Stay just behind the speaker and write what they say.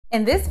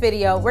In this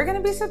video, we're going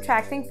to be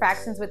subtracting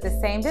fractions with the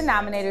same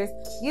denominators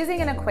using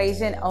an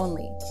equation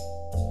only.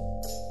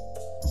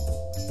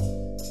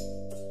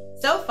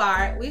 So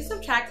far, we've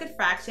subtracted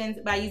fractions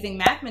by using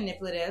math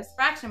manipulatives,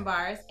 fraction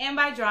bars, and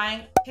by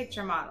drawing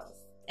picture models.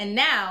 And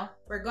now,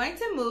 we're going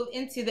to move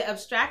into the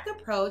abstract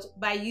approach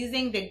by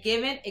using the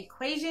given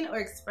equation or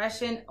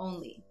expression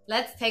only.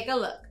 Let's take a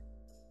look.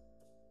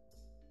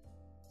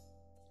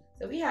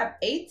 So we have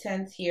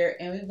 8/10 here,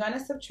 and we're going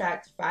to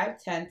subtract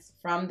 5/10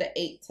 from the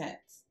 8/10.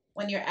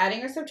 When you're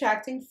adding or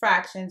subtracting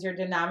fractions, your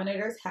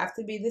denominators have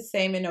to be the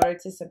same in order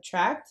to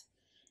subtract,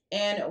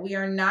 and we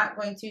are not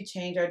going to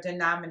change our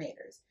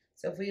denominators.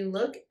 So if we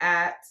look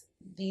at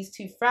these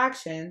two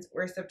fractions,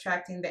 we're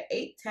subtracting the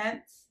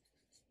 8/10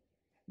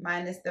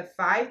 minus the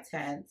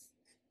 5/10.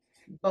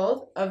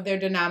 Both of their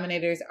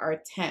denominators are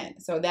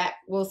 10, so that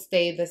will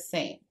stay the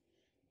same.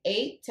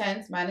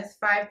 8/10 minus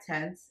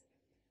 5/10,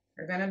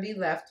 we're going to be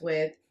left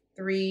with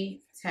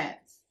 3/10.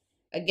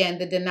 Again,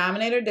 the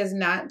denominator does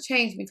not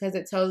change because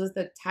it tells us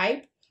the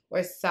type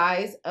or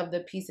size of the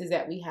pieces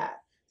that we have.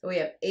 So we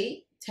have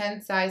 8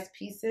 10-sized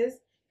pieces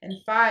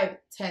and 5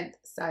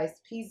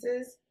 10th-sized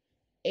pieces.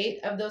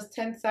 8 of those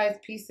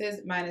 10th-sized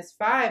pieces minus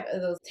 5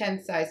 of those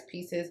 10th-sized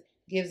pieces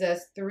gives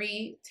us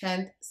 3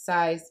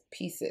 10th-sized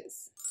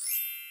pieces.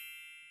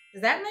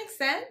 Does that make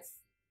sense?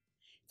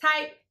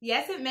 Type,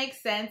 yes, it makes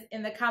sense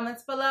in the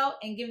comments below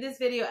and give this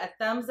video a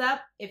thumbs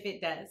up if it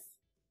does.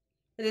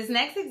 For this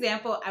next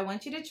example, I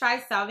want you to try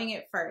solving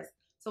it first.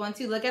 So once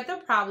you look at the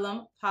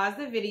problem, pause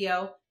the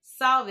video,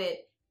 solve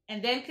it,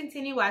 and then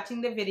continue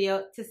watching the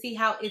video to see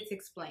how it's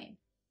explained.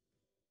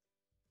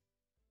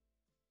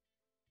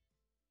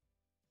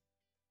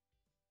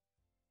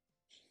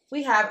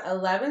 We have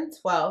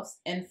 11/12,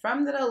 and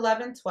from the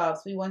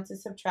 11/12, we want to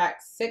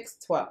subtract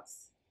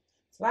 6/12.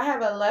 So I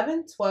have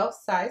 11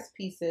 12-sized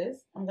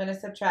pieces. I'm going to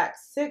subtract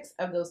 6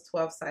 of those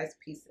 12-sized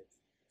pieces.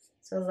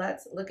 So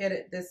let's look at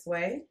it this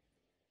way.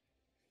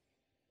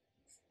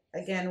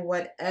 Again,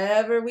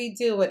 whatever we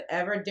do,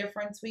 whatever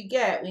difference we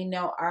get, we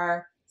know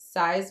our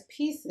size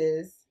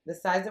pieces, the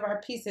size of our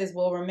pieces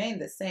will remain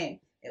the same.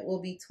 It will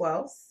be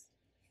 12ths.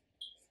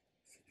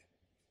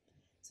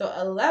 So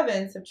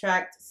 11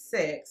 subtract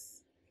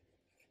 6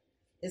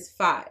 is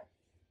 5.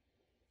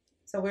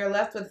 So we're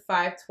left with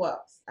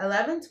 5/12.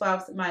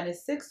 11/12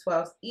 minus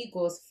 6/12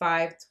 equals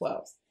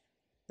 5/12.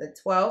 The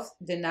 12th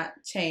did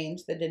not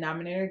change. The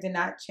denominator did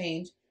not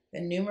change. The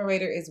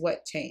numerator is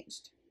what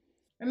changed.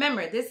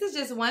 Remember, this is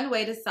just one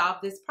way to solve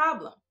this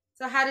problem.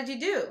 So how did you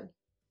do?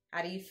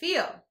 How do you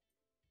feel?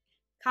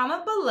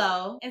 Comment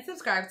below and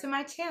subscribe to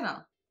my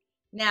channel.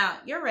 Now,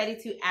 you're ready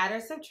to add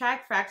or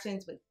subtract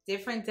fractions with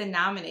different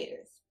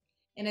denominators.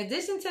 In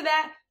addition to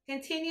that,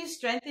 continue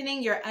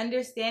strengthening your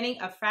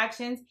understanding of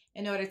fractions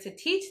in order to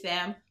teach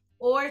them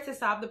or to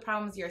solve the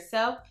problems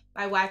yourself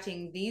by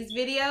watching these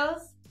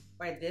videos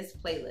or this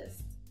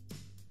playlist.